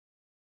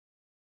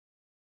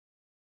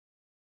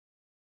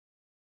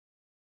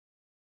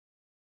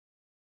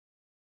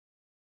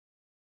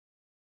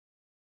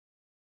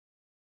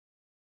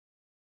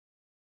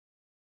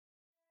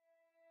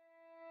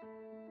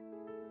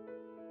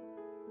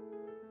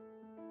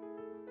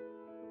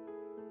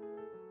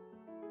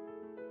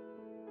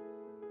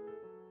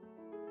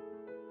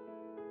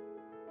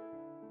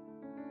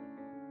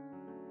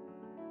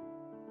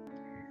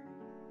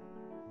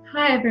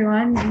Hi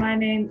everyone, my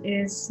name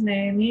is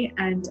Naomi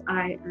and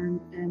I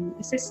am an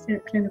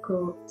Assistant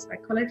Clinical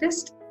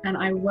Psychologist and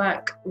I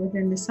work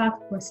within the South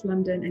West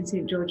London and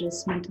St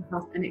George's Mental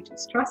Health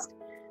NHS Trust.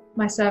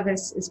 My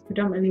service is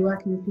predominantly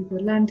working with people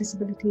with learning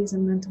disabilities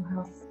and mental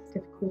health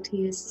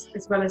difficulties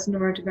as well as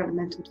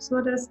neurodevelopmental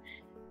disorders.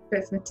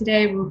 But for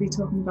today we'll be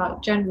talking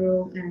about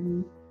general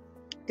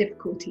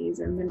difficulties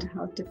and mental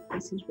health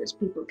difficulties which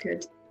people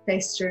could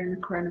face during the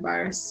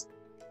coronavirus.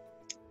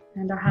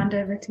 And I'll hand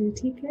over to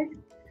TK.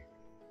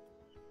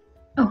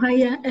 Oh, hi,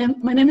 yeah.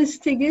 My name is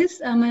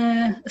Tigist. I'm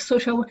a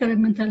social worker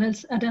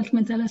and adult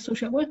mental health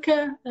social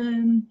worker.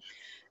 I'm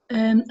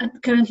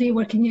currently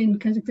working in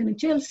Kensington and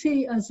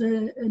Chelsea as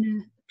a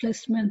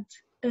placement,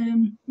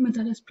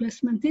 mental health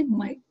placement team.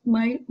 My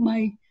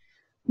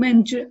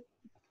main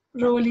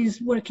role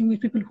is working with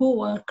people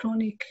who are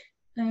chronic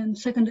and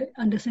secondary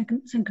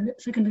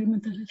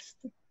mental health.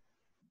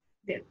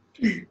 Yeah.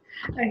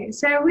 Okay,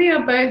 so we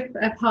are both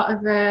a part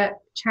of a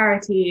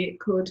charity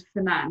called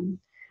FNAN.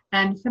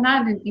 And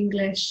FNAN in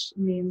English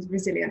means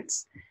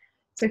resilience.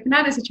 So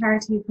FNAN is a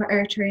charity for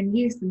Eritrean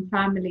youth and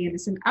family, and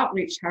it's an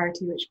outreach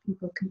charity which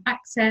people can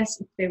access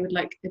if they would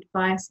like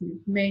advice and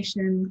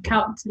information,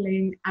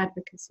 counselling,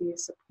 advocacy,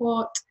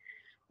 support,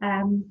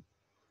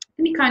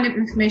 any kind of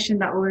information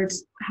that would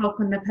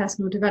help on their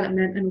personal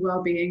development and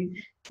well-being,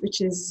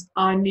 which is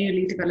our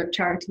newly developed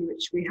charity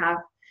which we have.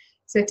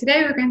 So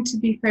today we're going to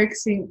be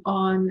focusing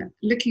on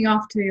looking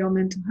after your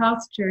mental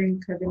health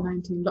during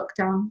COVID-19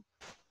 lockdown.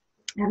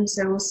 And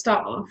so we'll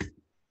start off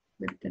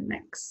with the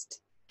next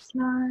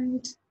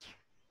slide.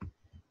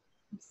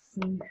 Let's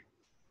see.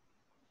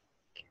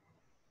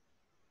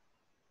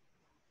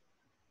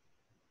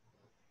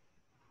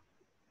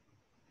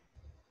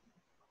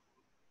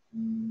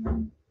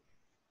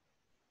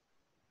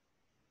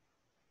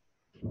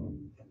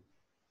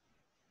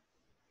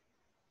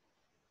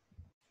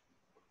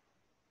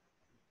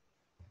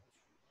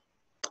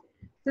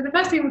 So the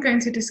first thing we're going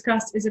to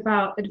discuss is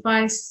about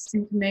advice,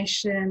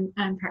 information,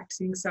 and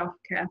practicing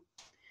self-care.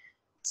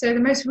 So the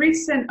most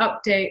recent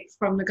update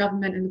from the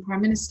government and the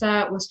Prime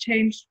Minister was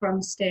changed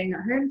from staying at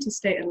home to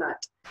stay alert.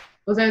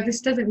 Although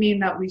this doesn't mean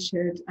that we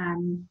should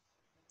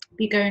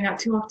be going out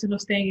too often or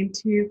staying in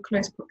too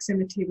close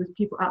proximity with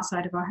people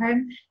outside of our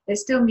home, it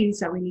still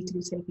means that we need to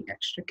be taking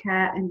extra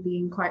care and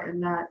being quite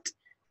alert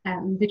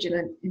and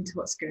vigilant into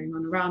what's going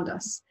on around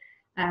us.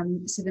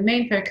 So the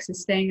main focus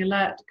is staying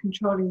alert,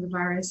 controlling the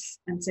virus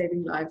and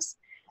saving lives.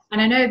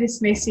 And I know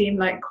this may seem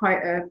like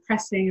quite a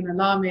pressing and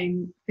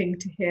alarming thing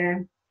to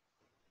hear.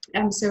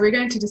 So we're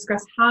going to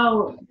discuss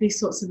how these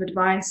sorts of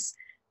advice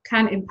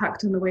can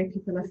impact on the way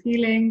people are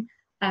feeling,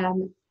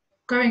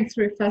 going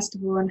through first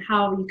of all on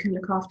how you can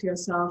look after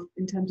yourself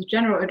in terms of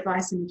general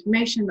advice and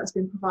information that's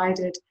been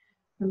provided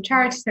from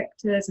charity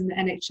sectors and the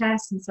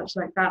NHS and such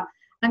like that.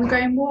 And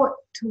going more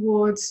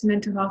towards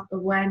mental health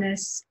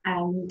awareness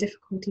and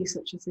difficulties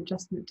such as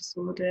adjustment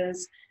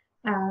disorders,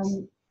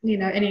 any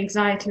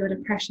anxiety or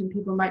depression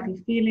people might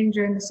be feeling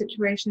during the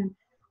situation.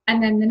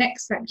 And then the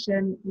next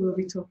section we'll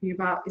be talking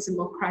about is a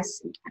more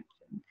crisis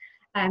intervention.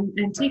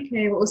 And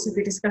TK will also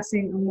be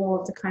discussing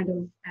more of the kind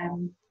of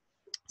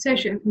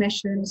social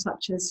information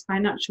such as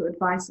financial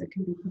advice that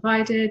can be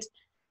provided,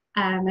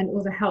 and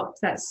all the help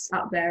that's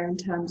out there in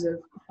terms of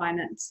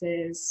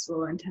finances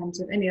or in terms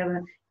of any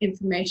other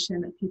information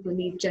that people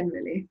need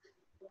generally.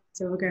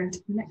 So we'll go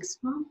into the next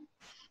one.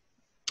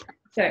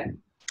 So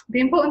the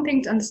important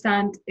thing to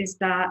understand is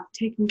that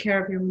taking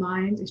care of your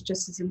mind is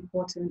just as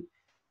important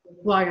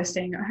while you're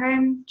staying at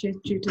home due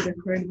to the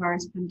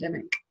coronavirus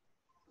pandemic.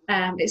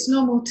 It's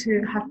normal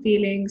to have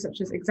feelings such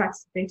as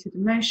exacerbated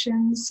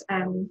emotions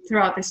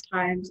throughout this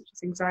time, such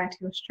as anxiety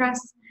or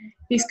stress.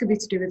 These could be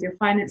to do with your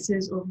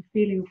finances or the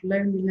feeling of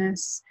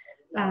loneliness,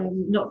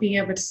 not being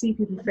able to see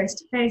people face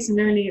to face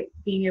and only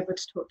being able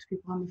to talk to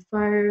people on the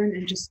phone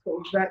and just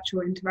sort of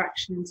virtual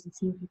interactions and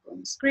seeing people on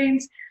the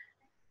screens.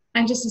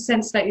 And just a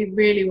sense that you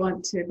really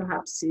want to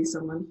perhaps see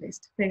someone face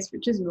to face,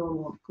 which is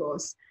normal, of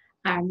course,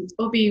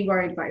 or being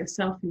worried about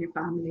yourself and your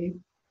family.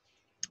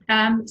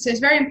 So it's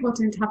very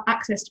important to have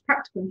access to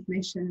practical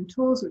information and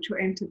tools which will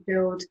aim to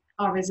build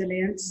our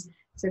resilience.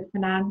 So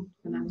FNAN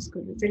is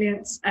called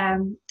resilience,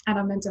 and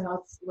our mental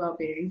health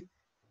well-being.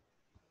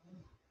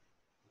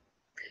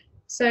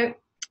 So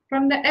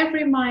from the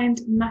Every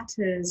Mind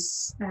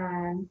Matters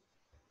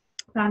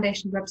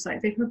Foundation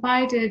website, they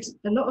provided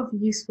a lot of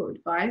useful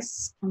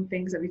advice on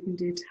things that we can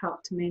do to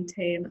help to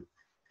maintain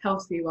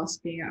healthy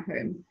whilst being at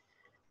home.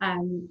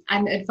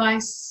 And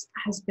advice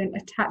has been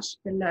attached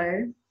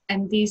below.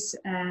 And this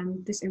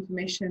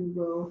information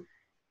will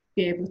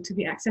be able to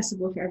be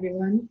accessible for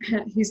everyone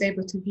who's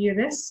able to view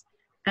this.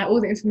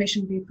 All the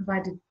information will be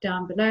provided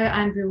down below,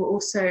 and we will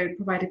also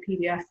provide a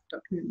PDF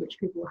document which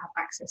people will have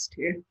access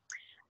to.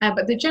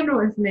 But the general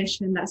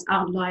information that's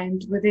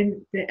outlined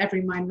within the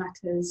Every Mind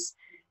Matters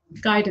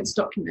guidance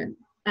document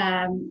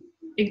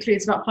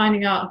includes about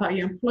finding out about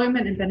your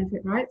employment and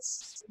benefit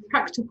rights,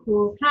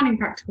 planning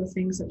practical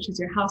things such as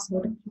your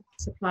household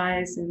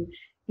supplies and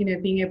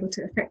being able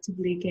to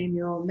effectively gain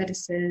your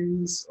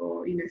medicines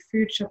or,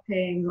 food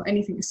shopping or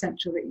anything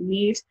essential that you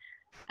need.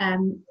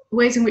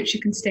 Ways in which you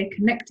can stay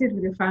connected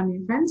with your family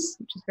and friends,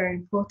 which is very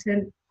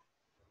important,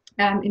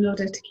 in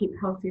order to keep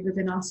healthy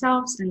within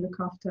ourselves and look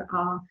after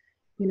our,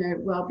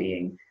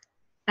 well-being.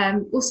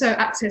 Also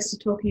access to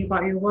talking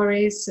about your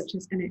worries, such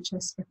as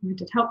NHS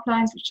recommended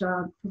helplines, which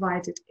are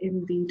provided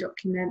in the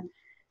document.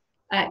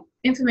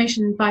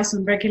 Information and advice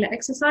on regular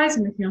exercise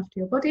and looking after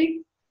your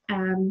body.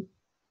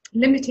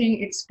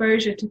 Limiting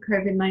exposure to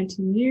COVID-19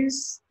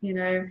 news.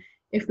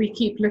 If we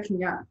keep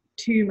looking at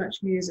too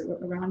much news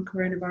around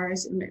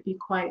coronavirus, it might be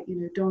quite,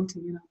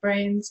 daunting in our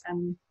brains,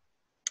 and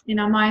in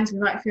our minds we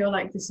might feel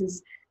like this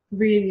is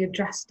really a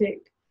drastic,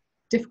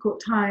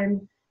 difficult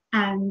time,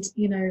 and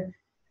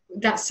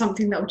that's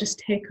something that will just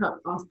take up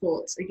our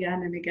thoughts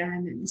again and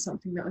again, and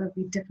something that will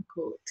be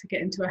difficult to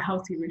get into a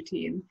healthy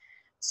routine.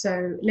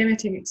 So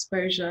limiting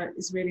exposure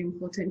is really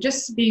important.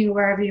 Just being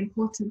aware of the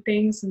important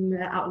things and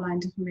the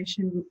outlined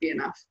information would be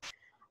enough.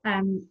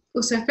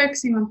 Also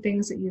focusing on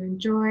things that you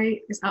enjoy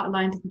is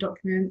outlined in the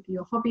document,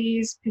 your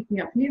hobbies,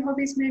 picking up new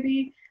hobbies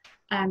maybe,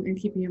 and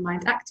keeping your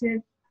mind active.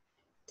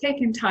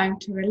 Taking time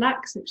to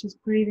relax, such as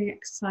breathing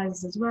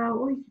exercises as well,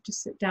 or you could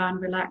just sit down,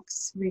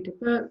 relax, read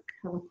a book,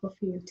 have a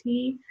coffee or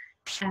tea.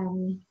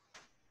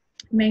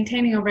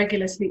 Maintaining a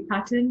regular sleep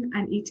pattern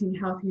and eating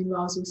healthy and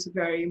well is also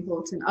very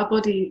important. Our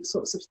body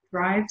sort of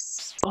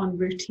thrives on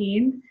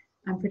routine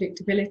and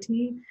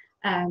predictability.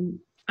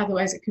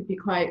 Otherwise, it could be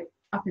quite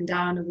up and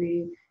down.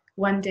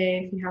 One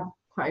day, if you have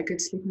quite a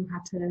good sleeping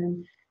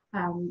pattern,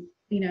 and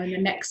the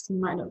next you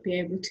might not be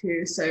able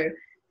to. So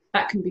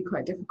that can be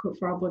quite difficult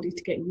for our body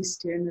to get used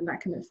to, and then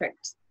that can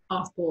affect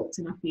our thoughts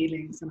and our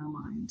feelings and our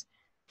mind.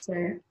 So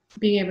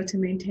being able to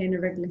maintain a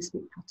regular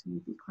sleep pattern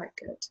would be quite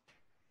good.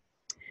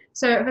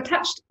 So I've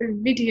attached a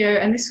video,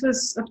 and this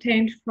was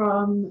obtained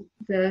from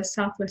the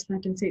Southwest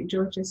London St.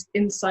 George's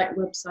Insight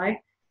website.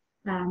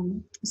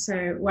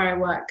 So where I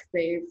work,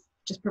 they've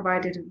just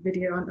provided a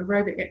video on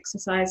aerobic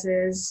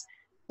exercises.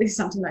 This is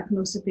something that can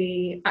also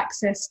be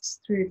accessed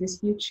through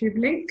this YouTube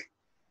link.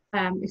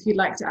 If you'd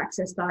like to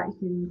access that, you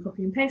can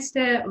copy and paste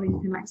it, or you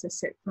can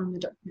access it from the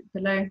document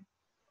below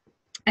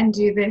and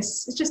do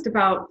this. It's just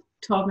about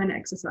 12-minute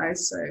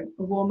exercise, so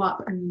a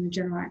warm-up and a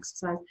general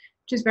exercise,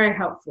 which is very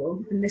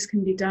helpful, and this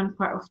can be done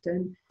quite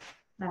often.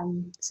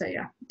 So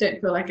yeah,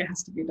 don't feel like it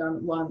has to be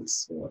done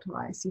once or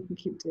twice. You can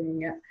keep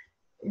doing it.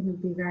 It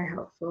would be very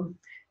helpful.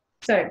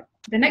 So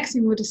the next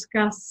thing we'll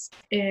discuss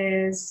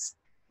is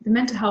the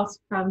Mental Health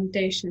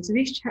Foundation. So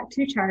these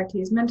two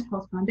charities, Mental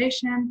Health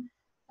Foundation,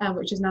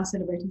 which is now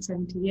celebrating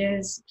 70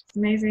 years, which is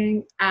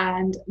amazing,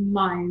 and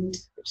Mind,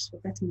 which is for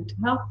better mental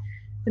health.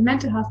 The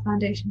Mental Health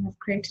Foundation have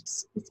created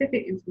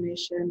specific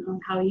information on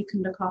how you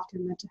can look after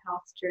your mental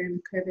health during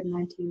the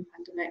COVID-19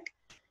 pandemic.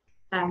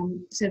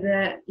 So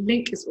the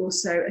link is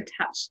also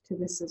attached to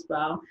this as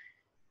well.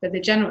 But the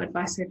general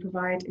advice they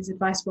provide is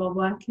advice while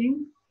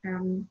working.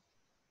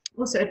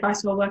 Also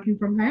advice while working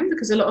from home,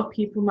 because a lot of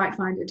people might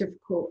find it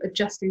difficult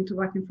adjusting to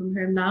working from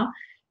home now.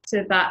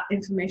 So that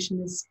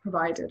information is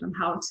provided on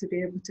how to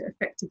be able to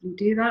effectively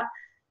do that.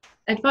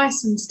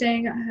 Advice on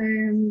staying at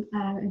home,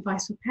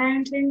 advice for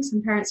parenting.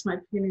 Some parents might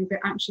be feeling a bit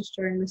anxious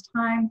during this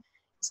time,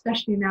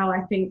 especially now.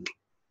 I think,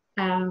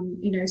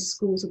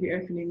 schools will be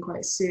opening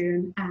quite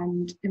soon,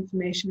 and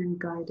information and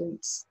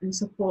guidance and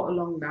support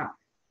along that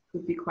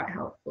would be quite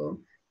helpful.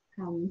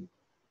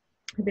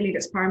 I believe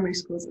it's primary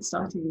schools that's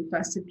starting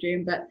 1st of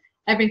June, but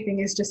everything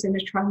is just in a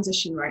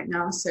transition right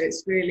now. So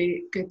it's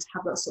really good to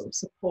have that sort of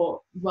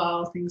support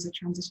while things are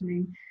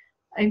transitioning.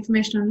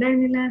 Information on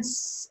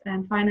loneliness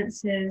and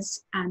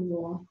finances and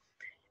more.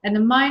 And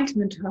the Mind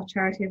Mental Health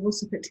Charity have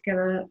also put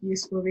together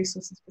useful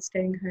resources for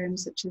staying home,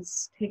 such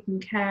as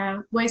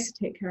ways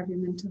to take care of your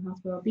mental health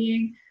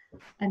well-being,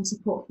 and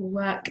support for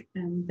work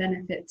and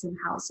benefits and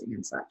housing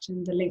and such.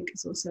 And the link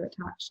is also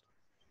attached.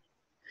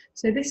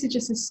 So this is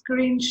just a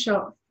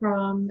screenshot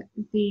from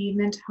the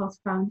Mental Health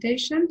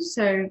Foundation.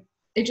 So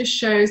it just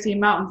shows the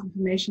amount of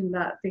information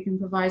that they can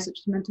provide, such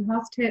as mental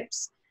health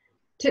tips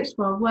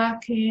while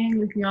working,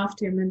 looking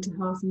after your mental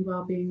health and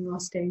well-being while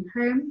staying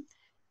home,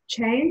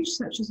 change,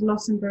 such as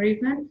loss and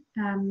bereavement.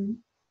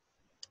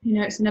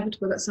 It's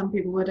inevitable that some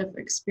people would have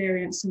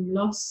experienced some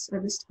loss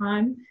at this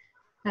time,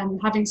 and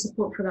having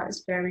support for that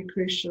is very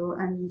crucial,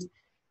 and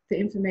the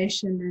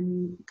information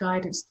and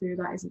guidance through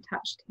that is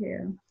attached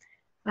here.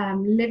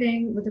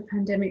 Living with a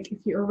pandemic if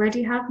you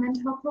already have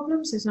mental health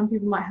problems. So some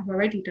people might have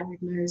already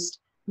diagnosed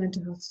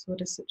mental health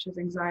disorders such as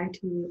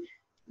anxiety,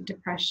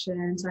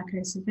 depression,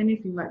 psychosis,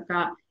 anything like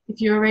that.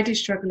 If you're already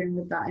struggling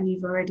with that and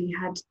you've already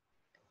had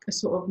a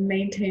sort of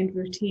maintained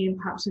routine,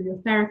 perhaps with your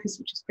therapist,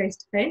 which is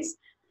face-to-face,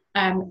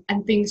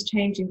 and things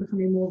changing,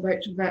 becoming more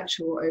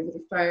virtual over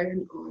the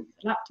phone or over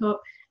the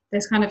laptop,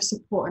 there's kind of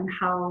support on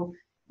how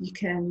you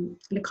can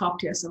look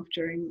after yourself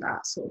during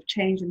that sort of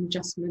change and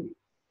adjustment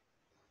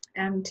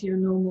to your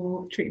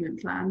normal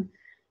treatment plan.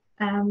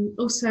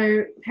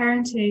 Also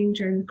parenting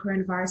during the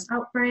coronavirus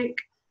outbreak,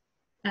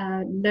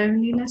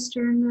 loneliness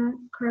during the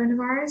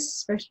coronavirus,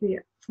 especially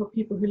for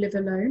people who live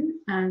alone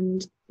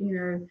and, you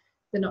know,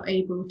 they're not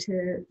able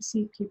to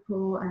see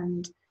people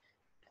and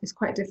it's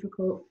quite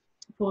difficult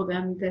for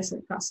them. There's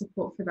that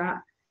support for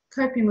that.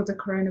 Coping with the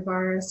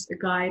coronavirus, a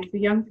guide for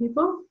young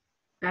people.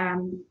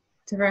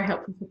 It's very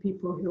helpful for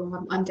people who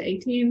are under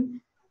 18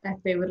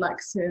 if they would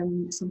like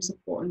some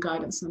support and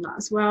guidance on that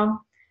as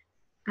well.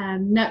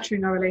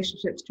 Nurturing our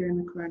relationships during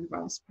the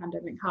coronavirus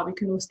pandemic, how we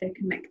can all stay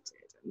connected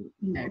and,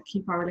 you know,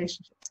 keep our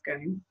relationships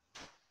going.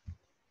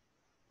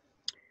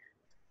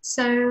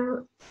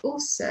 So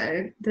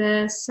also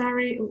the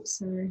Surrey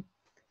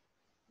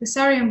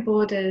and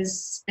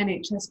Borders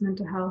NHS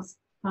Mental Health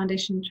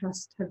Foundation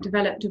Trust have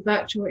developed a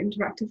virtual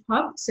interactive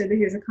hub. So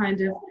this is a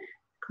kind of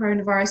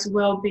coronavirus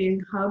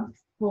wellbeing hub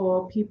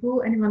for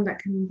people, anyone that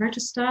can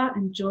register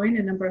and join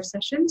a number of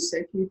sessions. So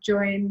if you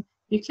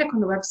click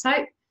on the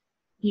website,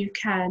 you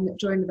can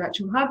join the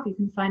virtual hub, you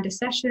can find a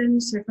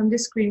session. So from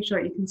this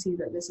screenshot, you can see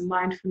that there's a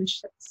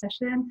mindfulness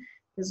session,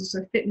 there's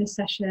also a fitness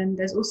session,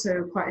 there's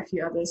also quite a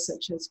few others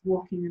such as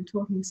walking and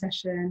talking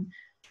session,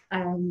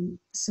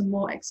 some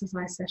more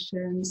exercise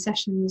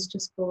sessions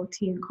just for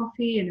tea and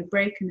coffee and a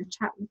break and a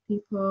chat with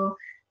people,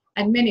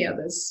 and many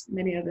others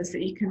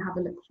that you can have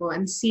a look for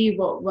and see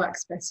what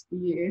works best for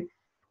you.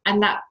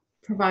 And that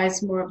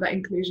provides more of that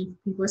inclusion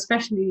for people,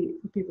 especially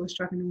for people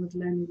struggling with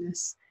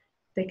loneliness.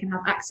 They can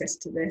have access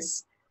to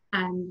this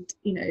and,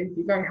 you know, it'd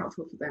be very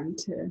helpful for them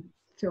to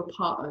feel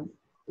part of,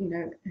 you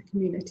know, a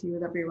community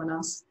with everyone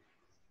else.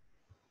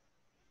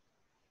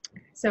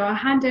 So I'll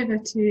hand over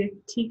to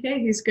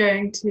TK, who's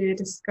going to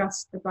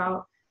discuss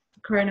about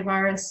the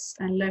coronavirus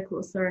and local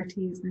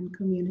authorities and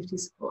community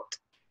support.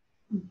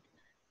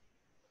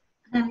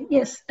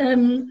 Yes,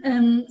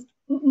 the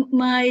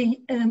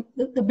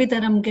bit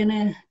that I'm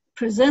gonna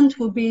present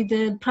will be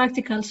the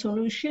practical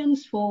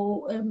solutions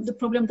for the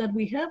problem that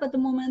we have at the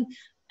moment.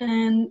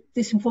 And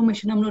this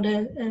information, I'm not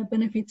a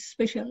benefits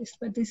specialist,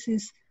 but this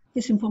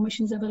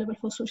information is available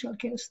for social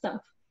care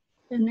staff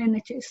and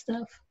NHS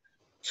staff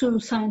to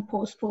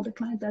signpost for the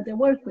client that they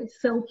work with.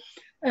 So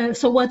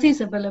what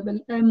is available?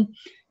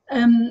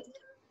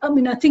 I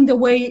mean, I think the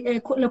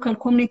way local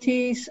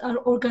communities are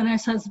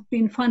organized has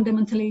been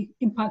fundamentally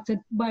impacted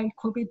by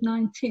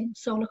COVID-19.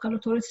 So local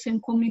authorities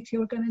and community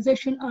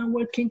organizations are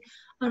working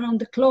around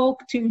the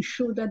clock to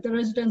ensure that the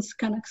residents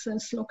can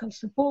access local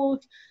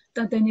support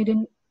that they need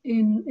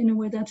in a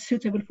way that's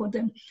suitable for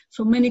them.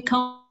 So many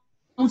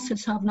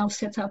councils have now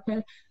set up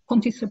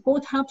community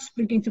support hubs,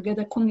 bringing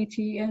together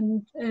community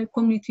and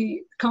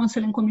community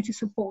council and community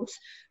supports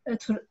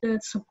to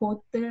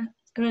support the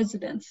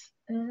residents.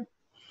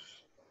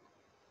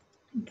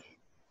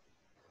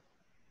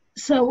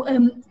 So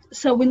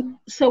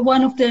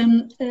one of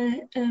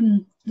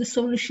the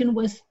solution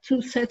was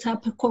to set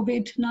up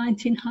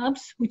COVID-19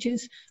 hubs, which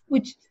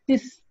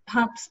these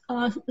hubs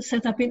are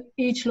set up in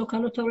each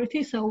local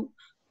authority. So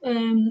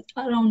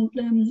around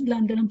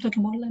London, I'm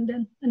talking about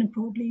London, and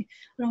probably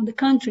around the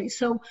country.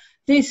 So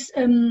this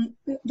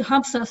the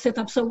hubs are set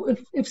up. So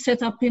if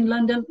set up in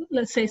London,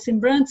 let's say it's in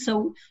Brent,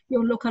 so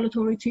your local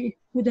authority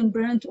within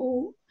Brent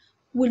or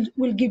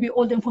will give you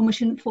all the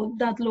information for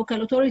that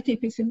local authority.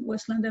 If it's in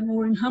West London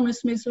or in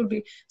Hammersmith, will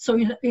be so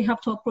you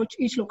have to approach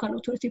each local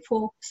authority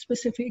for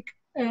specific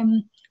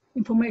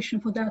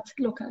information for that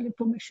local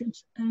information.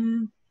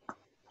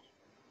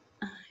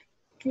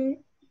 Okay.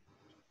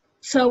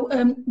 So,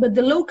 but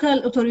the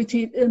local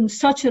authority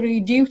statutory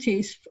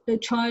duties,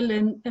 child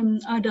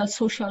and adult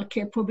social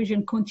care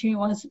provision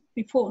continue as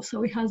before,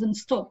 so it hasn't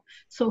stopped.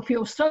 So if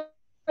you're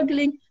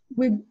struggling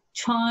with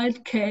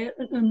child care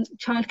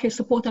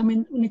support, I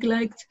mean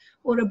neglect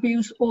or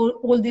abuse, or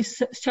all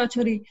these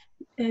statutory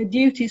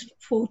duties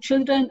for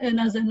children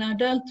and as an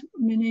adult,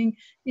 meaning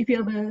if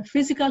you have a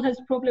physical health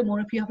problem or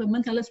if you have a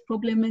mental health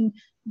problem and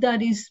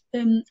that is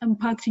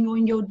impacting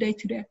on your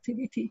day-to-day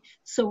activity.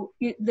 So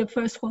the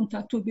first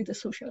contact would be the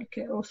social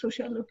care or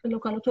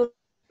local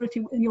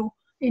authority in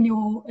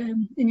your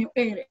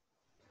area.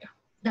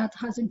 That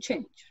hasn't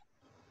changed.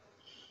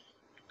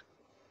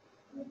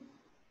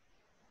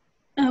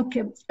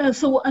 Okay,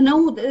 so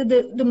now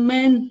the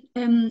main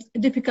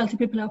difficulty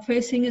people are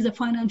facing is the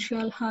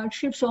financial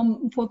hardship. So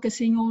I'm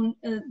focusing on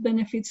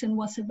benefits and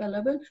what's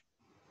available.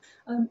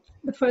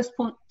 The first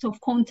point of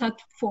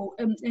contact for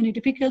any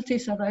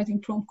difficulties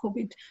arising from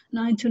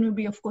COVID-19 will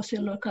be, of course,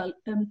 a local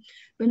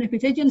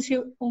benefit agency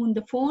on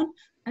the phone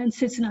and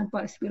Citizen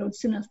Advice Bureau. The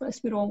Citizen Advice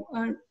Bureau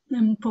are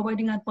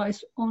providing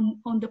advice on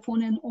the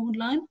phone and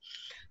online.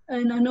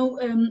 And I know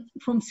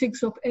from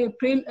 6th of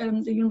April,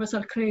 the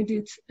Universal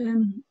Credit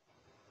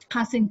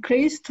has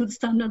increased to the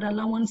standard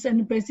allowance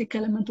and basic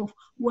element of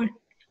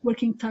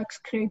working tax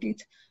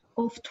credit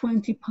of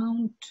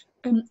 £20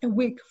 a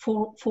week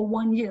for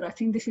 1 year. I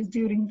think this is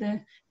during the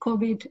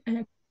COVID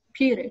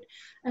period.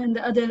 And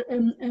the other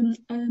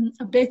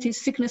update is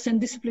sickness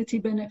and disability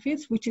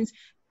benefits, which is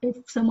if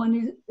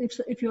someone is,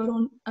 if you're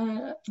on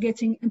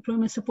getting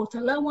employment support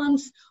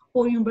allowance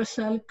or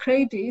universal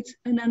credit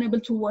and unable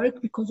to work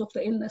because of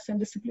the illness and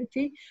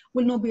disability,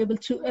 will not be able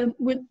to,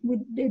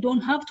 they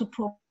don't have to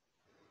provide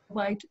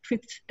provide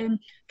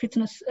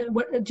fitness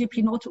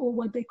GP note, or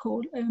what they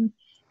call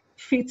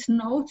fit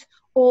note,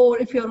 or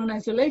if you're on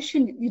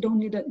isolation, you don't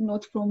need a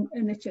note from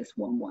NHS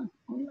 11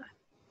 online.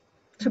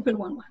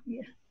 1111,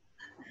 yeah.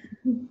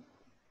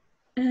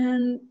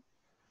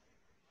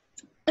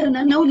 And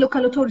I know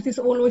local authorities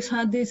always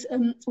had this,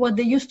 what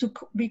they used to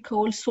be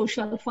called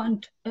social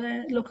fund,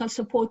 local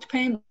support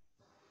payment,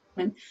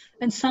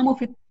 and some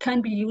of it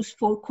can be used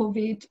for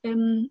COVID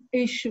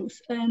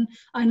issues. And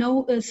I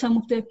know some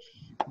of the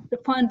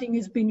funding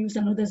is being used.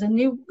 I know there's a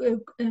new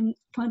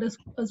fund as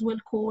well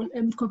called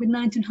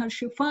COVID-19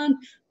 hardship fund,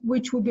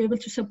 which will be able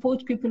to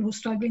support people who are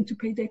struggling to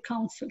pay their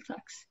council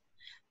tax.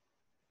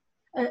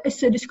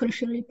 It's a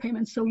discretionary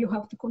payment, so you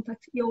have to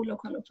contact your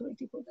local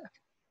authority for that.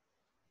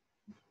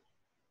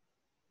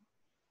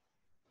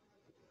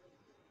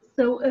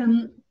 So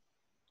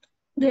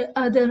the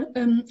other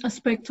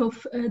aspect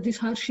of this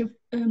hardship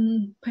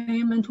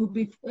payment would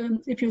be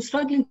if you're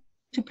struggling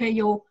to pay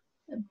your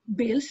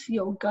bills,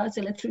 your gas,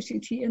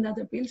 electricity, and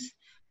other bills.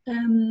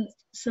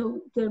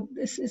 So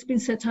this has been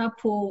set up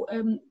for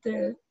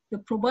the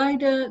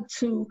provider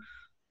to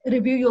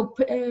review your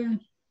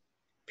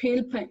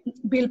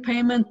bill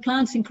payment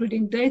plans,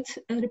 including debt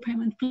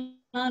repayment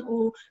plan,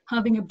 or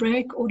having a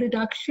break or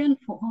reduction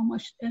for how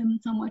much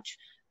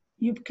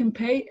you can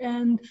pay,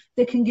 and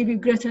they can give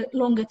you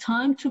longer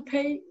time to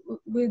pay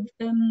with,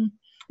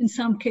 in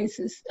some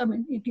cases, I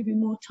mean, it give you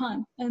more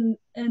time. And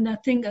I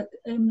think that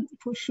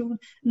for sure,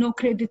 no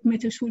credit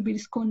meters will be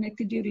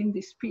disconnected during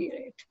this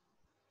period.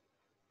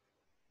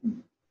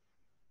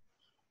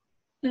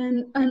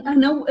 And I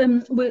know,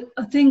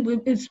 I think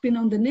it's been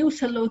on the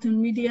news a lot in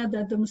media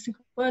that domestic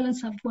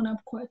violence have gone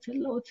up quite a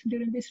lot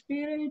during this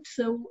period.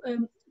 So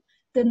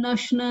the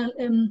national,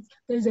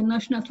 there's a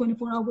national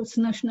 24 hours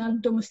national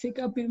domestic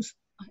abuse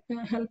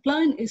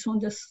helpline is on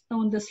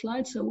the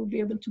slide, so we'll be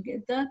able to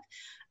get that.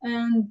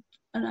 And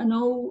I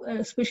know,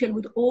 especially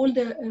with all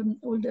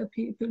the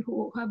people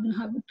who haven't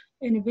had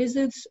any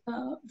visits,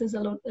 there's a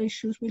lot of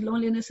issues with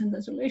loneliness and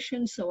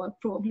isolation. So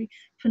probably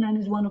FNAN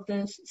is one of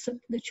the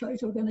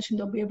charity organizations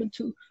that will be able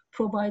to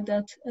provide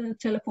that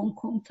telephone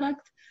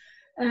contact.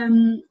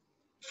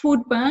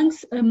 Food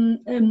banks, I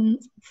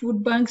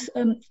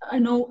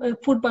know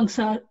food banks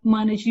are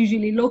managed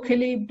usually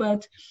locally,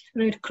 but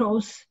Red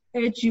Cross,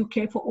 Edge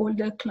UK for all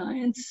their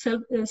clients,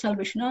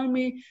 Salvation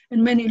Army,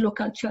 and many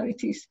local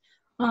charities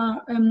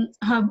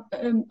have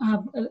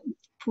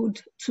food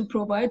to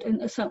provide,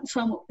 and in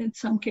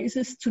some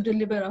cases to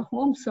deliver at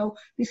home. So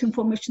this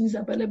information is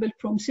available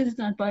from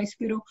Citizen Advice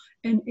Bureau,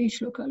 and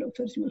each local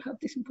authority will have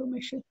this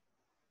information.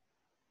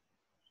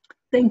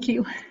 Thank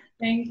you.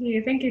 Thank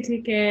you,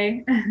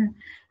 TK.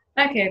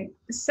 Okay,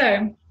 so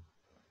I'm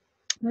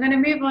going to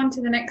move on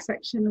to the next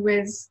section,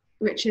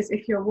 which is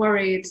if you're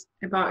worried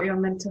about your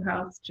mental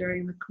health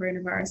during the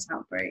coronavirus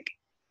outbreak.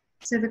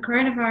 So the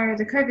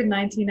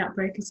COVID-19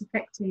 outbreak is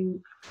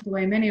affecting the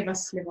way many of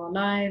us live our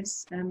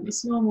lives.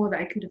 It's normal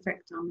that it could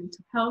affect our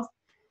mental health,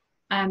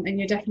 and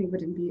you definitely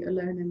wouldn't be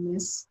alone in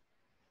this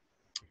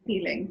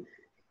feeling.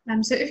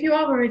 So if you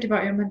are worried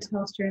about your mental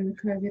health during the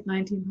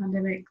COVID-19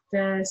 pandemic,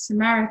 the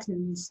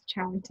Samaritans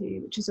charity,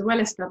 which is a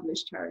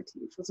well-established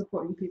charity for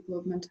supporting people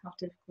with mental health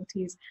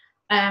difficulties,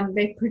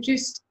 they've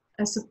produced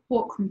a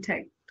support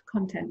content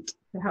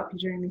to help you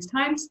during these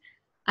times,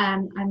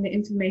 and the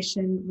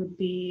information would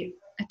be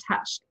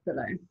attached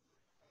below.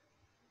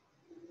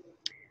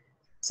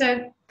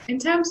 So in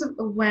terms of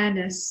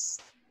awareness,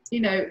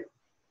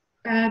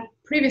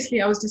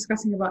 previously I was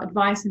discussing about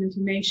advice and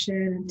information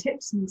and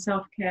tips and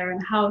self-care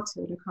and how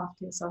to look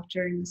after yourself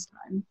during this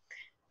time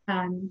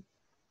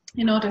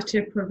in order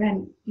to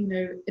prevent,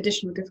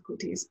 additional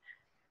difficulties.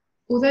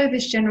 Although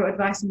this general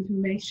advice and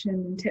information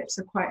and tips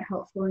are quite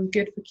helpful and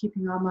good for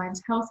keeping our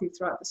minds healthy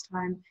throughout this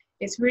time,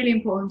 it's really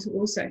important to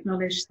also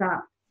acknowledge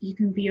that you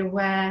can be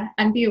aware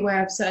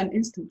of certain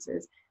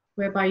instances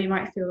whereby you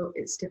might feel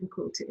it's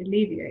difficult to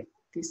alleviate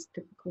these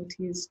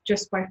difficulties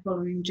just by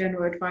following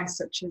general advice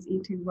such as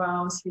eating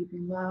well,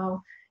 sleeping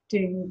well,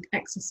 doing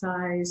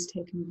exercise,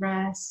 taking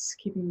rests,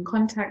 keeping in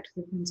contact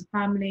with friends and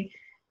family.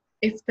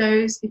 If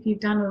you've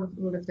done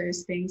all of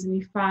those things and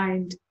you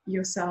find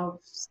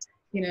yourselves,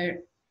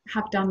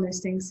 have done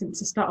those things since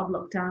the start of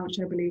lockdown, which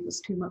I believe was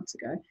 2 months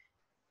ago,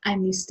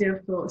 and you still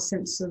feel a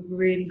sense of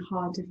really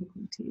hard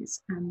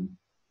difficulties,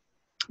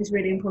 it's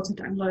really important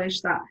to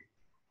acknowledge that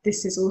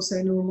this is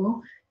also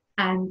normal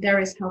and there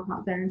is help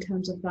out there in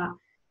terms of that.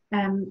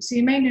 So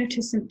you may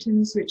notice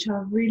symptoms which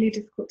are really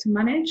difficult to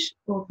manage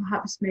or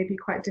perhaps maybe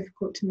quite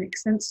difficult to make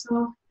sense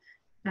of.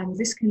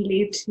 This can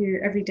lead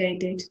to everyday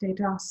day-to-day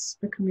tasks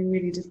becoming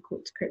really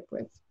difficult to cope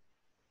with.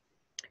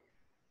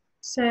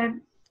 So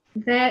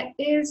there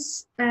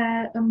is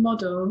a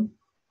model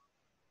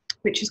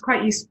which is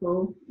quite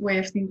useful way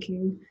of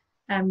thinking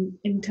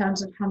in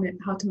terms of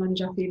how to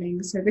manage our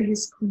feelings. So this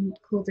is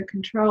called the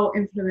control,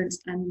 influence,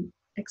 and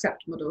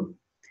accept model.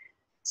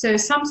 So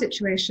some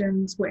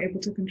situations we're able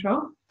to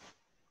control,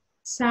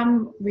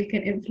 some we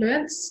can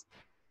influence,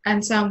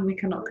 and some we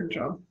cannot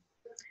control.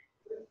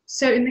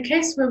 So in the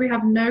case where we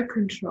have no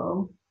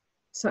control,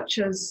 such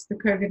as the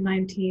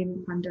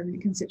COVID-19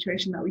 pandemic and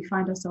situation that we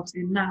find ourselves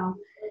in now,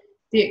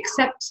 the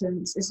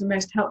acceptance is the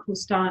most helpful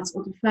stance,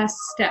 or the first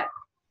step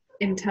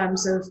in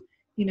terms of,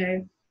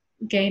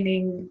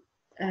 gaining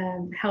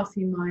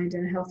healthy mind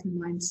and a healthy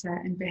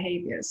mindset and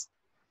behaviors.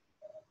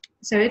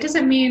 So it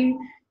doesn't mean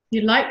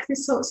you like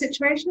this sort of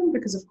situation,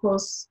 because of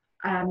course,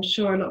 I'm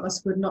sure a lot of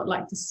us would not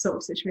like this sort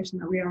of situation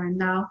that we are in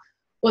now,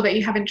 or that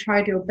you haven't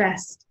tried your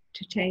best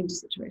to change the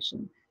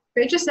situation.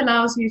 But it just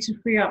allows you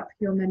to free up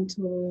your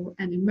mental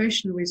and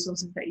emotional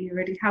resources that you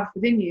already have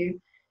within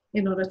you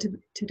in order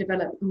to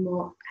develop a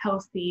more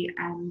healthy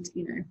and,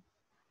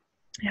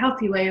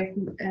 healthy way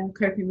of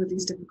coping with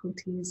these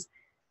difficulties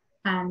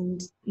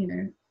and,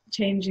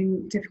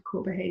 changing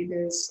difficult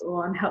behaviors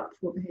or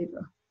unhelpful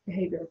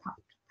behavior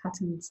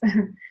patterns.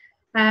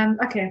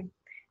 Okay,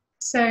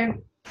 so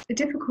the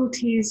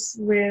difficulties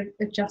with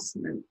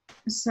adjustment.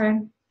 So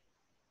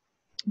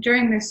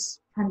during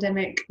this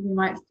pandemic, we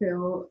might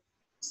feel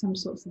some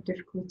sorts of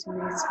difficulties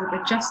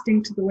with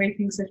adjusting to the way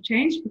things have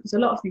changed, because a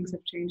lot of things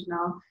have changed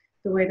now.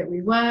 The way that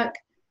we work,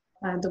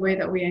 the way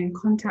that we are in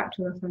contact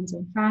with our friends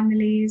and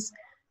families,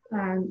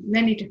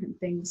 many different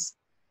things,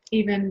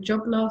 even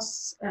job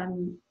loss,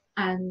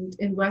 and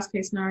in worst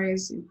case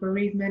scenarios,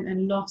 bereavement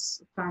and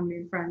loss of family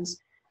and friends.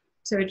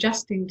 So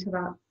adjusting to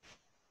that,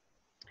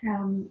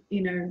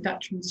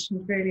 that transition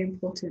is really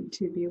important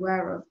to be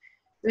aware of.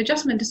 The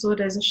adjustment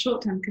disorder is a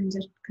short-term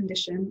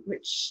condition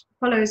which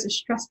follows a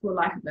stressful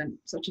life event,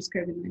 such as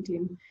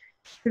COVID-19.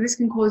 So this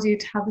can cause you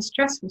to have the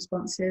stress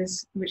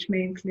responses, which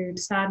may include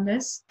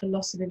sadness, the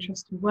loss of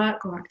interest in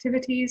work or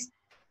activities,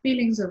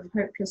 feelings of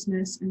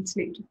hopelessness, and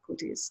sleep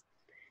difficulties.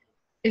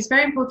 It's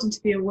very important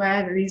to be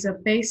aware that these are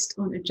based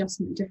on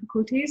adjustment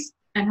difficulties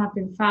and have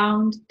been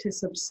found to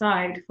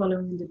subside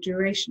following the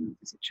duration of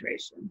the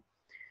situation.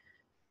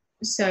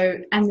 So,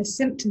 and the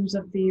symptoms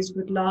of these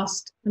would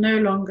last no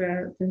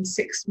longer than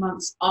 6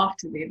 months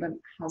after the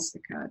event has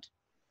occurred.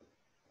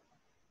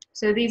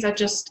 So these are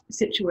just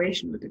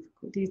situational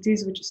difficulties.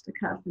 These will just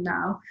occur for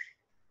now.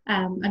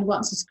 And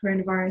once this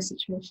coronavirus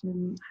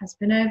situation has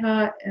been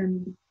over,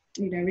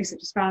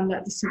 research has found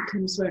that the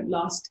symptoms won't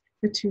last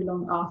for too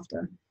long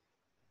after.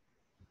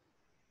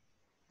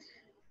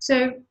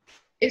 So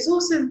it's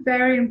also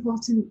very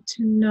important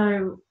to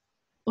know,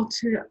 or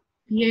to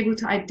be able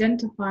to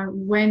identify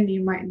when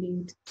you might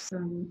need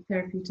some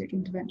therapeutic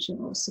intervention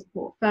or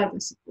support, further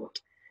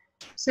support.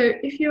 So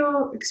if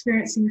you're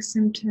experiencing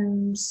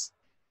symptoms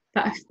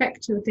that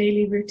affect your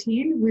daily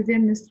routine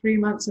within the 3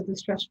 months of the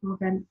stressful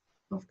event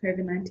of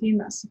COVID-19,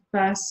 that's the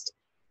first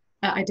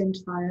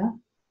identifier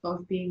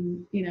of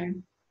being,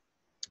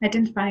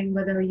 identifying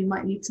whether you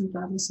might need some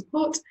further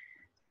support.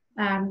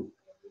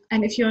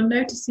 And if you're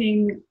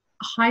noticing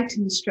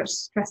heightened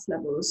stress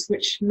levels,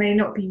 which may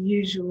not be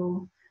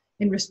usual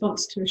in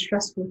response to a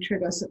stressful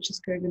trigger such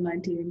as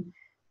COVID-19,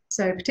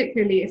 so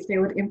particularly if they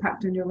would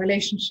impact on your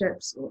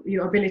relationships or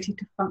your ability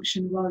to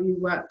function while you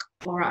work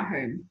or at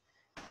home.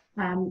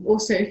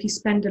 Also, if you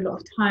spend a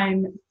lot of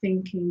time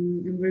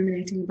thinking and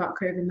ruminating about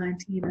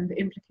COVID-19 and the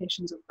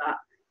implications of that.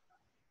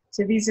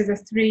 So these are the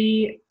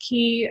 3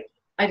 key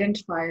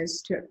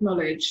identifiers to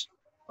acknowledge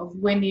of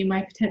when you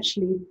might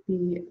potentially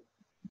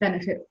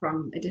benefit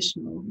from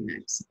additional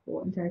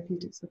support and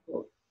therapeutic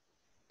support.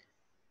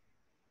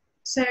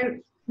 So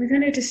we're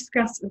going to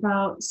discuss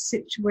about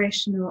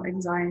situational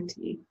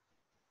anxiety.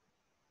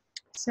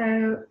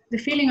 So the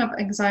feeling of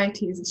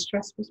anxiety is a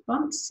stress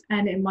response,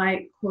 and it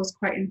might cause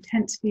quite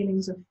intense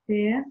feelings of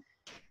fear.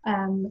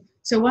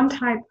 So one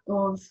type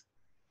of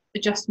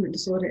adjustment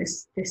disorder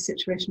is this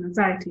situational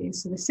anxiety.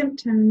 So the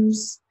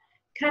symptoms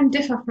can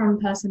differ from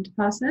person to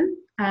person,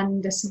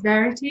 and the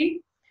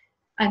severity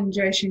and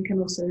duration can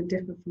also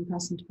differ from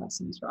person to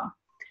person as well.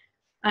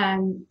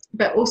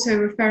 But also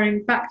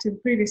referring back to the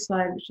previous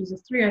slide, which is the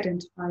 3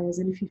 identifiers,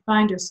 and if you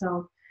find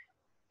yourself,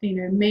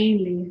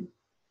 mainly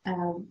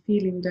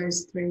feeling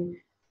those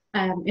 3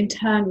 in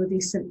turn with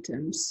these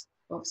symptoms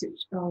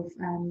of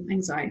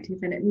anxiety,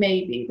 then it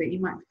may be that you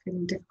might be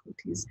feeling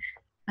difficulties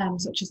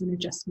such as an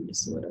adjustment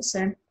disorder.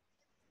 So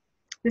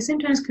the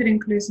symptoms could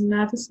include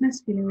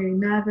nervousness, feeling really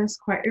nervous,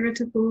 quite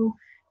irritable,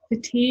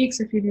 fatigue,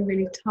 so feeling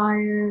really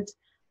tired,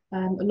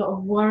 a lot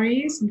of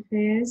worries and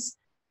fears,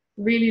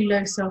 really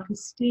low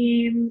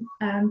self-esteem,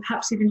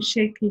 perhaps even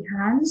shaky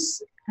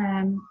hands,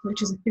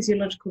 which is a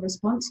physiological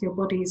response, your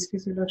body's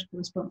physiological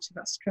response to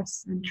that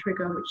stress and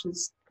trigger, which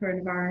is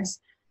coronavirus.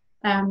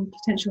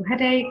 Potential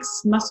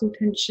headaches, muscle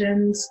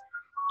tensions,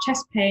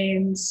 chest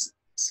pains,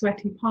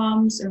 sweaty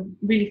palms, a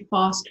really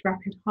fast,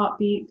 rapid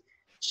heartbeat,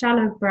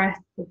 shallow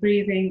breath or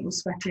breathing or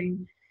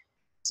sweating.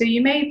 So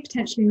you may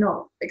potentially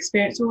not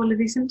experience all of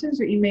these symptoms,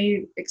 but you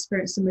may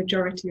experience the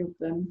majority of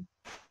them.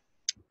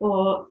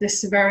 Or the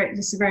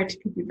severity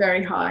could be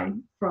very high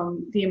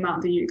from the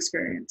amount that you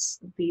experience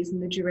of these,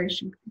 and the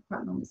duration could be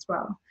quite long as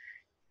well.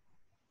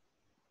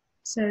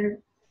 So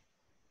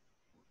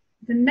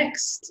the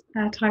next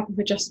type of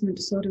adjustment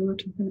disorder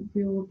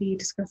we will be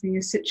discussing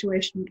is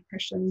situational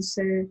depression.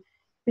 So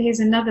here's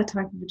another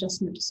type of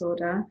adjustment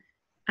disorder,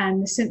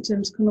 and the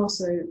symptoms can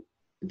also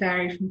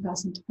vary from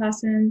person to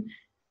person,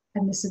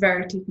 and the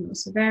severity can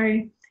also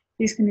vary.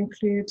 These can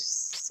include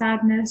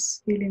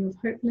sadness, feeling of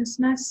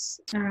hopelessness,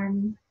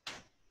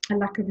 a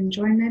lack of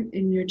enjoyment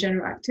in your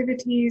general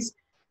activities,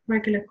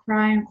 regular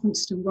crying,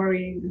 constant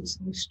worrying and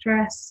sort of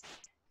stress,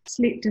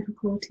 sleep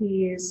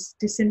difficulties,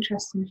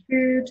 disinterest in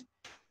food,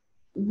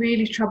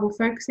 really trouble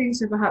focusing.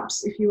 So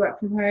perhaps if you work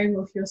from home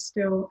or if you're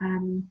still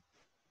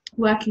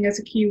working as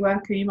a key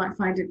worker, you might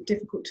find it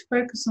difficult to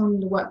focus on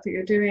the work that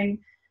you're doing,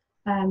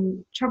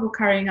 trouble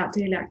carrying out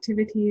daily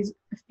activities,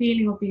 a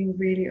feeling of being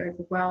really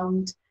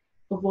overwhelmed,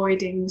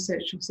 avoiding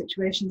social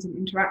situations and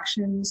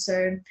interactions.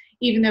 So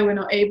even though we're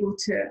not able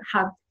to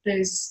have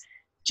those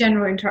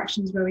general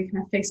interactions where we can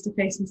have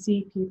face-to-face and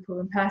see people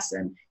in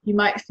person, you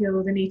might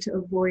feel the need to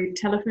avoid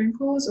telephone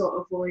calls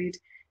or avoid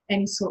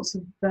any sorts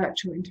of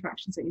virtual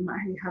interactions that you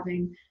might be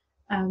having.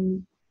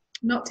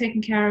 Not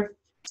taking care of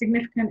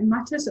significant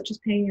matters such as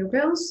paying your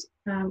bills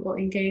or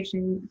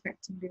engaging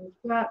effectively with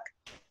work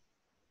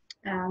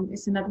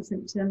is another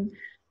symptom.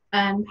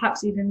 And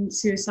perhaps even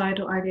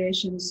suicidal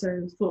ideation,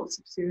 so thoughts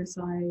of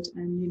suicide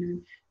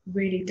and,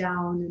 really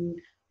down and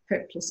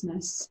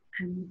hopelessness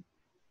and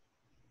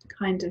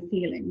kind of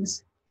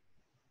feelings.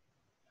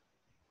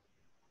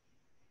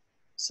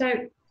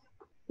 So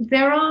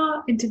there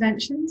are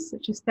interventions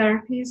such as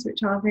therapies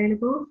which are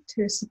available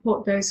to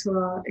support those who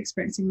are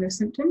experiencing those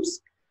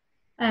symptoms.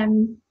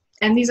 And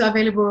these are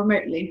available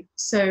remotely.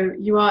 So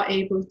you are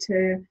able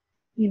to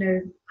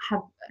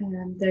have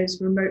those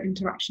remote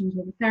interactions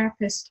with a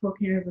therapist,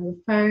 talking over the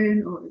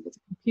phone or over the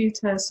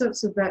computer,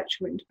 sorts of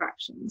virtual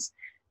interactions.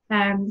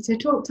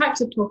 So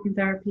types of talking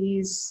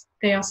therapies,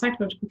 they are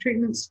psychological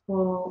treatments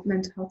for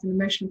mental health and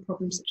emotional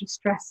problems such as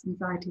stress,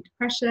 anxiety,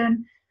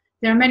 depression.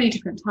 There are many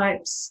different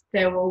types.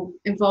 They will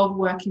involve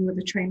working with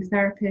a trained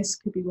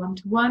therapist, could be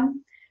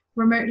one-to-one,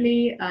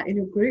 remotely, in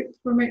a group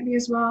remotely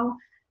as well.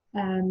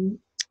 And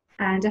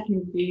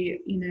definitely be,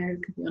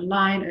 could be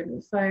online, over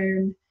the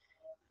phone,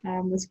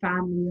 with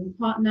family or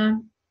partner.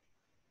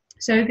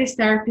 So this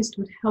therapist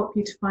would help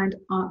you to find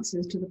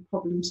answers to the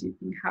problems you've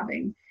been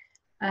having.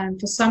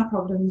 For some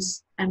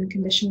problems and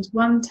conditions,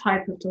 one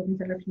type of talking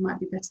therapy might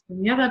be better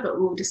than the other, but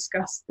we'll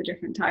discuss the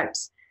different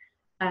types.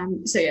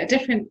 So yeah,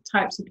 different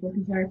types of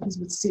talking therapies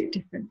would suit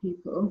different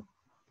people.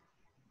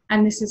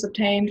 And this is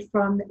obtained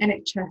from the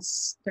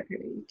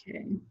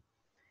NHS.co.uk.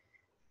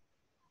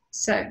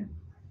 So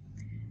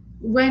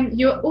when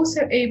you're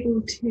also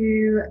able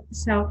to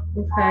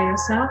self-refer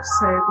yourself,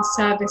 so the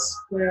service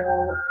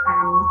will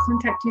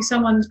contact you.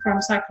 Someone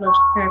from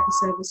psychological therapy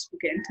service will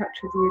get in touch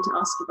with you to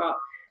ask about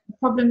the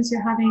problems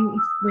you're having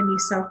when you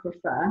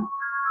self-refer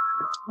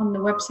on the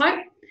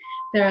website.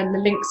 There are the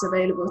links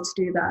available to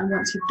do that. And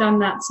once you've done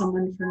that,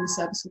 someone from the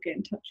service will get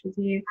in touch with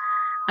you.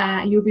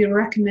 You'll be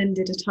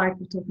recommended a type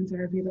of talking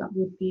therapy that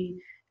would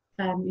be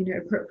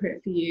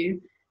appropriate for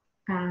you.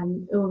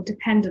 It will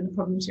depend on the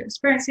problems you're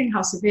experiencing,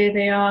 how severe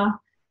they are.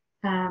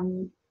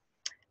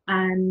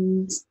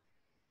 And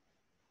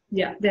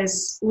yeah,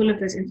 there's all of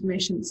those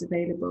information that's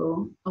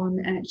available on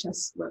the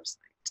NHS website.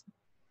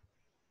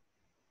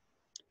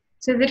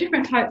 So the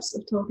different types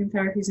of talking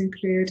therapies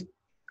include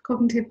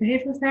cognitive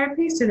behavioral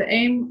therapy. So the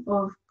aim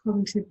of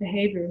cognitive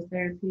behavioral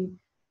therapy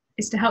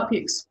is to help you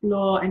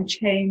explore and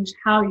change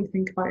how you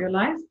think about your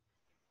life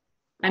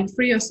and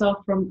free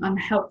yourself from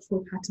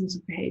unhelpful patterns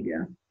of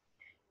behavior.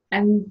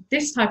 And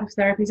this type of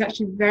therapy is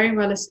actually very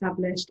well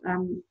established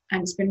and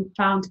it's been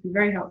found to be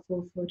very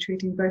helpful for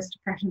treating both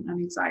depression and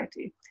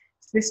anxiety.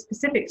 So this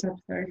specific type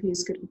of therapy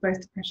is good for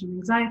both depression and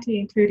anxiety,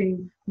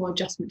 including more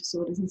adjustment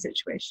disorders and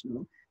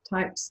situational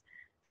types.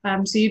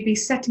 So you'd be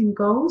setting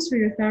goals for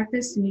your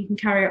therapist and you'll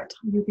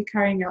be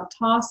carrying out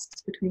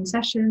tasks between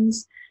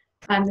sessions,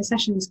 and the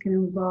sessions can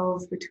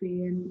involve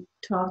between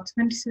 12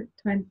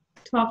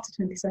 to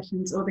 20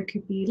 sessions, or they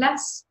could be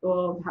less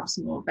or perhaps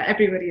more, but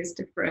everybody is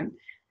different.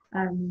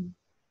 The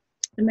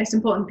most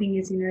important thing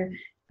is,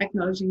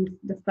 acknowledging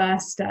the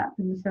first step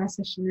in the first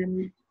session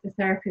and the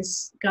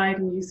therapist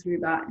guiding you through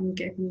that and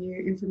giving you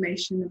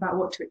information about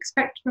what to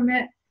expect from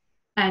it.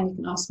 And you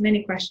can ask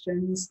many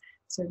questions.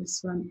 So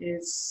this one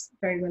is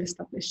very well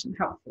established and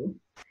helpful.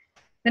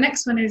 The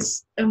next one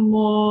is a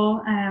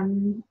more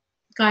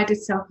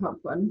guided self-help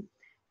one.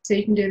 So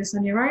you can do this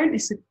on your own.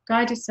 It's a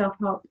guided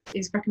self-help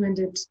is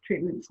recommended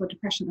treatment for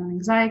depression and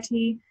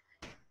anxiety.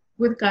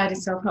 With guided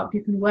self-help,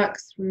 you can work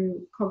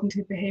through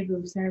cognitive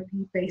behavioral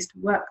therapy-based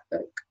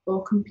workbook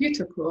or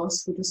computer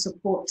course with the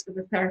support of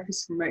a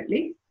therapist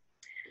remotely.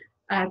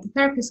 The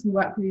therapist can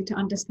work with you to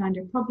understand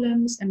your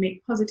problems and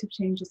make positive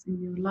changes in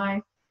your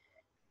life.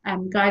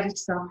 Guided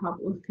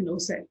self-help can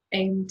also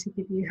aim to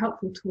give you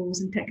helpful tools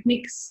and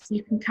techniques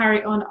you can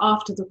carry on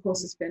after the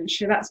course is finished.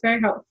 So that's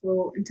very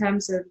helpful in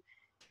terms of,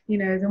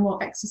 the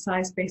more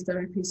exercise-based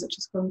therapies such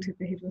as cognitive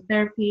behavioral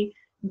therapy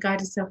and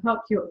guided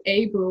self-help. You're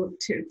able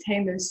to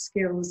obtain those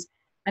skills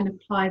and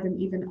apply them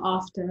even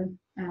after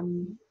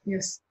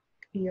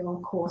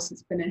your course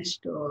is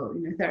finished or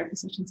therapy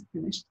sessions are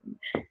finished.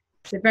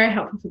 So very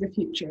helpful for the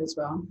future as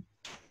well.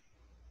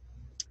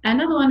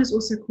 Another one is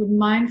also called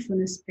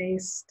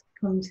mindfulness-based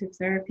cognitive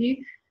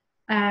therapy.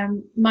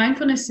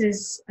 Mindfulness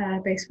is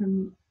based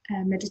on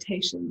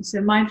meditation.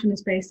 So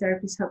mindfulness-based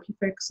therapies help you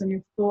focus on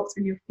your thoughts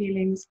and your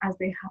feelings as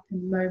they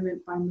happen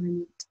moment by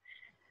moment.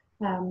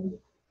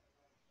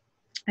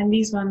 And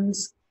these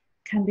ones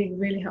can be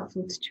really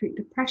helpful to treat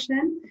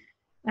depression.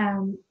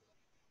 And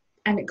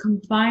it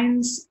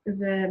combines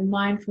the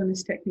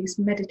mindfulness techniques,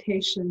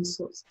 meditation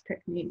sorts of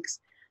techniques,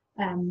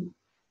 and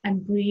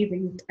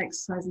breathing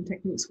exercising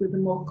techniques with a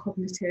more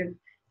cognitive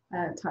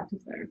type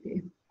of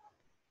therapy.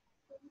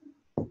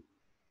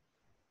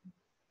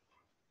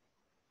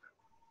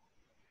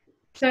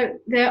 So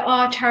there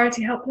are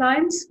charity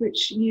helplines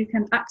which you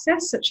can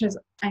access, such as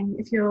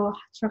if you're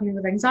struggling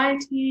with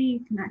anxiety,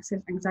 you can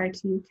access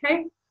Anxiety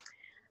UK.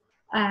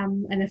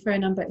 And the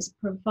phone number is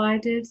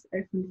provided,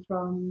 open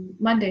from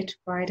Monday to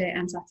Friday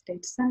and Saturday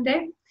to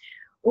Sunday.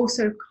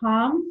 Also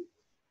Calm.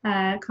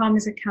 Calm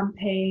is a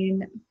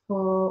campaign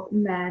for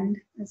men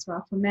as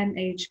well, for men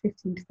aged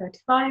 15 to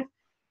 35,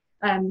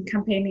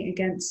 campaigning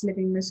against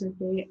living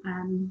miserably.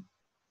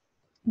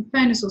 The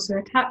phone is also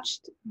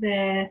attached.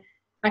 They're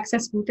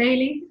accessible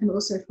daily and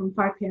also from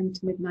 5 p.m.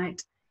 to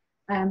midnight.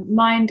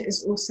 Mind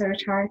is also a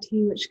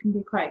charity which can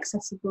be quite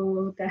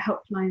accessible. Their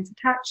helplines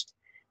attached.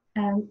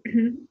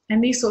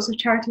 And these sorts of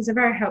charities are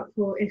very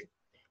helpful if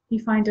you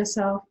find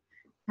yourself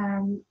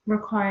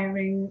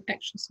requiring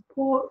extra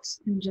support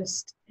and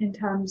just in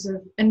terms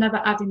of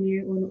another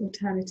avenue or an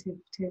alternative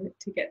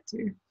to get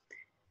to.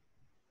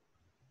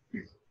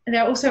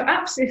 There are also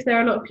apps if there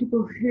are a lot of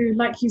people who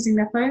like using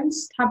their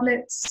phones,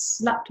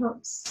 tablets,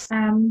 laptops.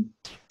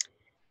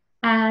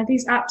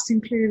 These apps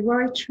include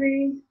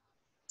Worrytree,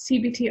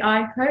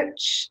 CBTI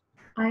Coach,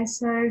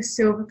 ISO,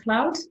 Silver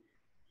Cloud.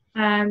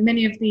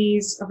 Many of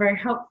these are very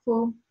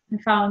helpful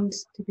and found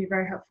to be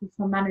very helpful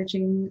for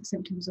managing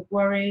symptoms of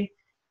worry.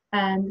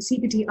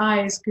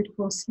 CBTI is good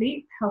for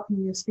sleep,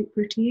 helping your sleep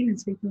routine and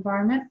sleep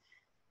environment.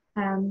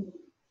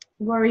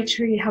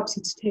 Worrytree helps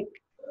you to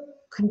take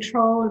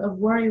control of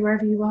worry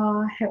wherever you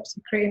are, helps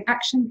you create an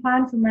action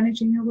plan for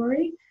managing your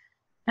worry.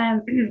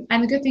 And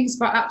the good things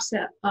about apps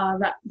are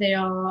that they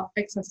are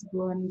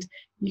accessible and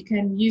you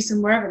can use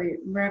them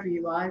wherever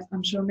you are.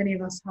 I'm sure many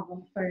of us have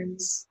our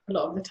phones a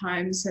lot of the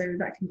time, so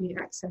that can be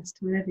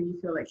accessed whenever you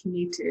feel like you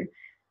need to.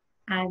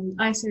 And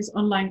ISO's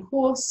online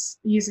course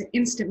using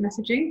instant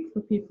messaging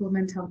for people with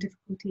mental health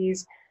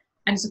difficulties,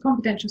 and it's a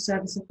confidential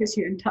service that puts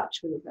you in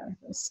touch with a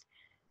therapist.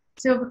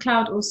 Silver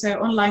Cloud also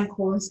online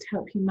course to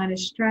help you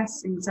manage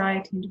stress,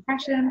 anxiety and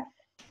depression.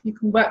 You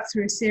can work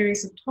through a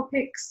series of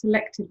topics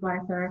selected by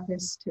a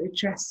therapist to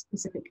address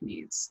specific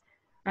needs.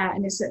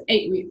 And it's an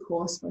 8-week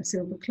course for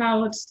Silver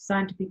Cloud,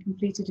 designed to be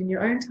completed in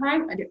your own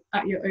time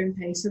at your own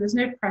pace. So there's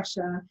no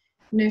pressure,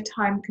 no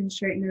time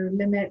constraint, no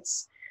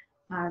limits,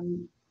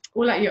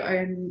 all at your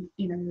own,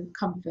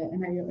 comfort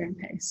and at your own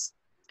pace.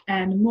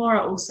 And more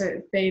are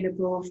also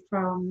available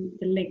from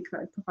the link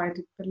that I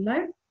provided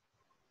below.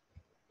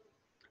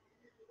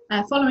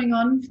 Following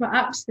on for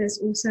apps, there's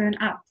also an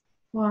app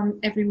from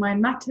Every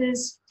Mind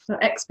Matters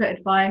for expert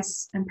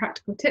advice and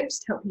practical tips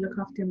to help you look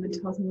after your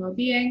mental health and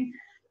well-being.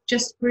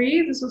 Just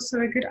Breathe is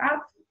also a good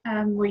app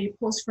where you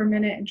pause for a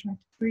minute and try to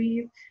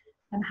breathe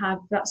and have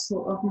that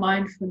sort of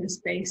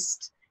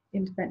mindfulness-based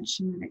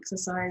intervention and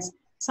exercise.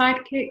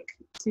 Sidekick,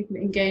 so you can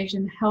engage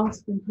in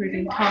health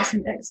improving tasks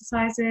and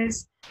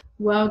exercises.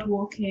 World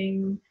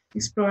Walking,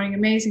 exploring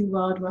amazing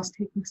world whilst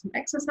taking some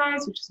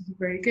exercise, which is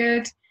very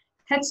good.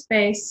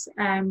 Headspace,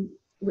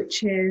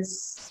 which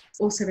is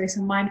also based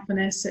on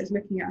mindfulness, so it's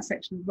looking at a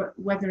section of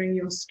weathering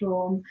your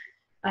storm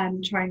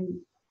and trying,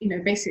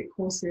 basic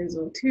courses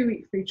or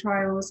 2-week free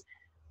trials.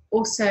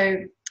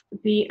 Also,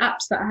 the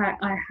apps that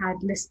I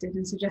had listed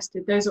and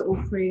suggested, those are all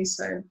free,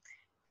 so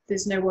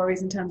there's no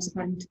worries in terms of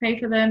having to pay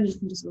for them. You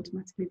can just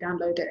automatically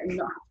download it and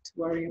not have to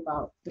worry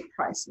about the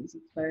prices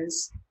of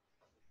those.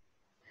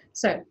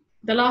 So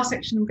the last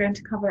section I'm going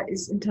to cover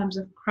is in terms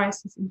of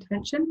crisis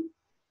intervention.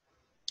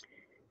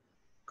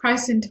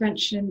 Crisis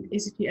intervention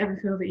is if you ever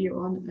feel that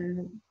you're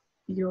on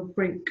your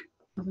brink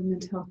of a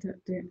mental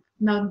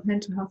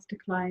health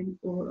decline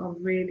or are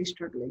really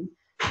struggling.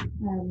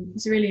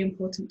 It's really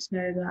important to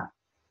know that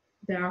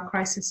there are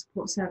crisis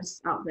support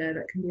services out there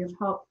that can be of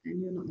help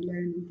and you're not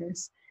alone in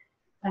this.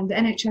 And the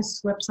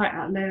NHS website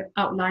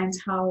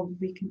outlines how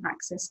we can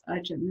access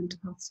urgent mental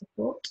health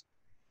support.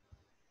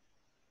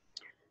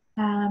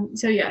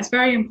 So yeah, it's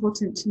very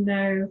important to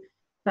know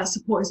that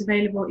support is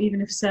available even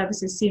if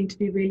services seem to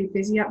be really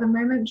busy at the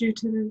moment due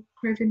to the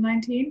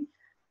COVID-19.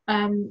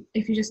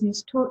 If you just need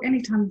to talk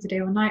any time of the day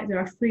or night, there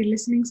are free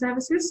listening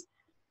services.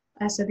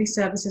 So these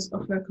services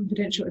offer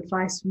confidential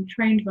advice from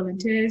trained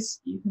volunteers.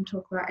 You can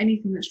talk about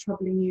anything that's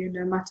troubling you,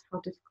 no matter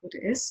how difficult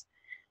it is.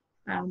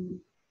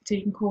 So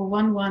you can call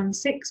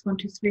 116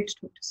 123 to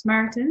talk to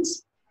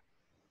Samaritans.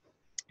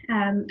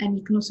 And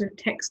you can also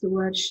text the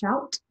word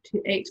shout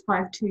to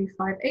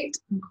 85258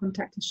 and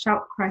contact the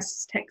Shout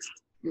Crisis text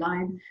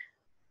line,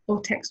 or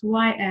text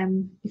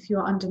YM if you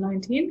are under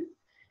 19.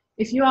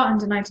 If you are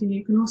under 19,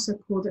 you can also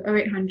call the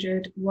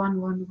 0800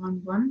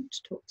 1111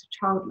 to talk to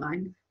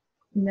Childline,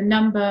 and the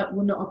number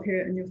will not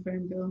appear in your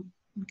phone bill.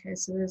 Okay,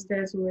 so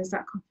there's always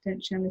that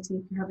confidentiality.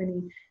 If you have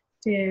any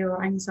fear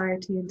or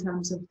anxiety in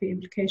terms of the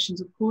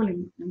implications of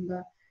calling the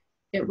number,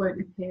 it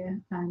won't appear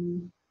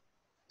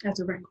as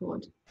a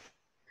record.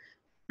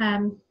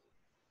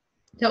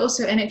 There are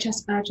also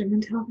NHS urgent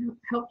mental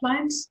health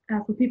helplines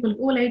for people of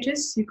all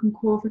ages. You can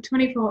call for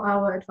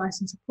 24-hour advice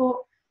and support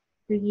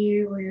for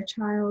you or your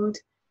child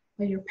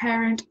or your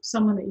parent,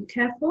 someone that you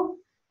care for.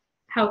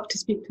 Help to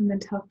speak to a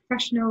mental health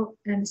professional.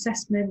 An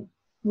assessment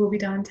will be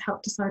done to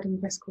help decide on the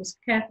best course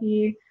of care for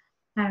you.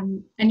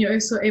 And you're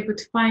also able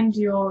to find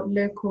your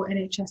local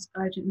NHS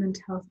urgent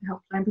mental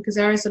health helpline, because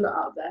there is a lot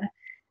out there.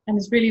 And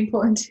it's really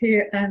important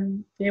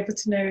to be able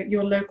to know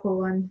your local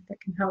one that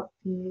can help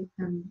be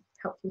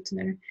helpful to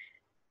know.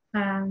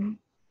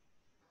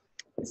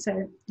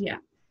 So, yeah.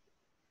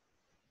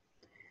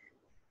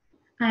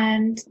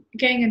 And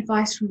getting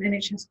advice from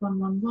NHS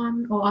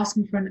 111 or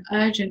asking for an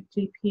urgent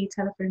GP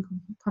telephone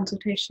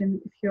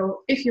consultation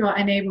if you are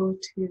unable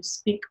to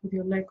speak with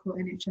your local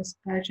NHS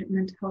urgent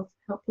mental health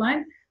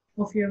helpline,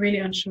 or if you're really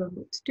unsure of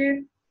what to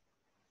do.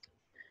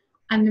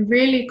 And the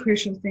really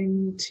crucial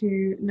thing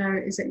to know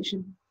is that you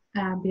should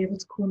be able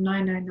to call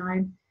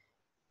 999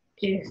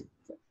 if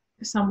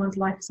someone's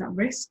life is at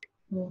risk,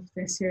 or if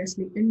they're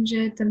seriously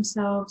injured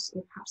themselves,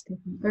 or perhaps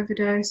taking an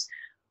overdose,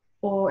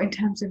 or in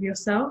terms of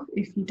yourself,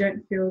 if you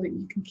don't feel that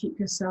you can keep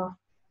yourself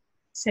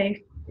safe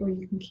or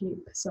you can keep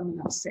someone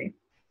else safe.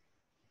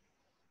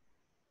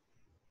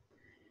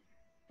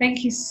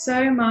 Thank you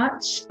so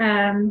much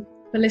for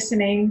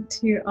listening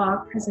to our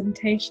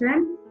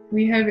presentation.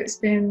 We hope it's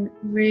been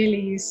really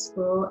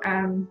useful.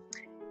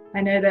 I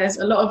know there's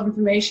a lot of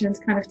information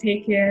to kind of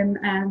take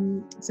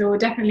in, so we'll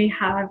definitely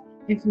have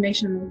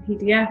information on the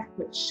PDF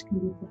which can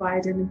be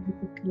provided and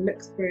people can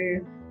look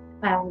through,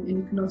 and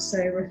you can also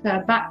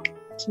refer back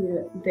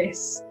to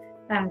this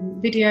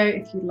video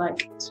if you'd like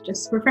to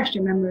just refresh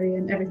your memory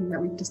and everything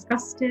that we've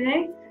discussed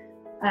today.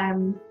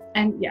 And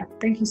yeah,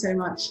 thank you so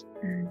much.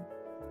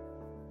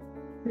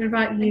 What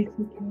about you?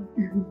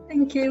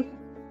 Thank you.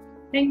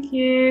 Thank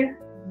you.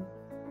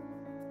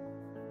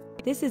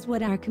 This is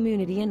what our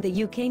community in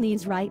the UK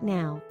needs right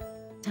now.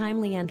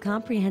 Timely and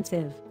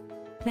comprehensive.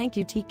 Thank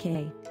you,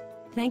 TK.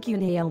 Thank you,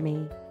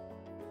 Naomi.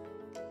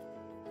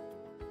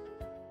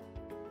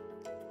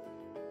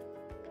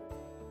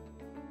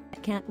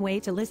 Can't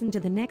wait to listen to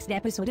the next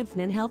episode of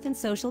FNAN Health and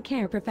Social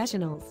Care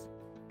Professionals.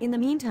 In the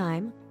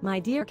meantime, my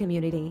dear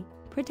community,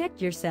 protect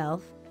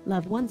yourself,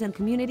 loved ones and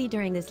community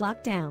during this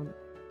lockdown.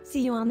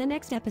 See you on the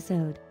next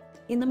episode.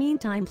 In the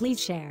meantime, please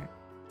share,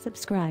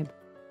 subscribe.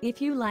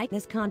 If you like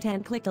this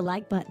content, click the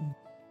like button.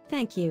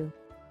 Thank you.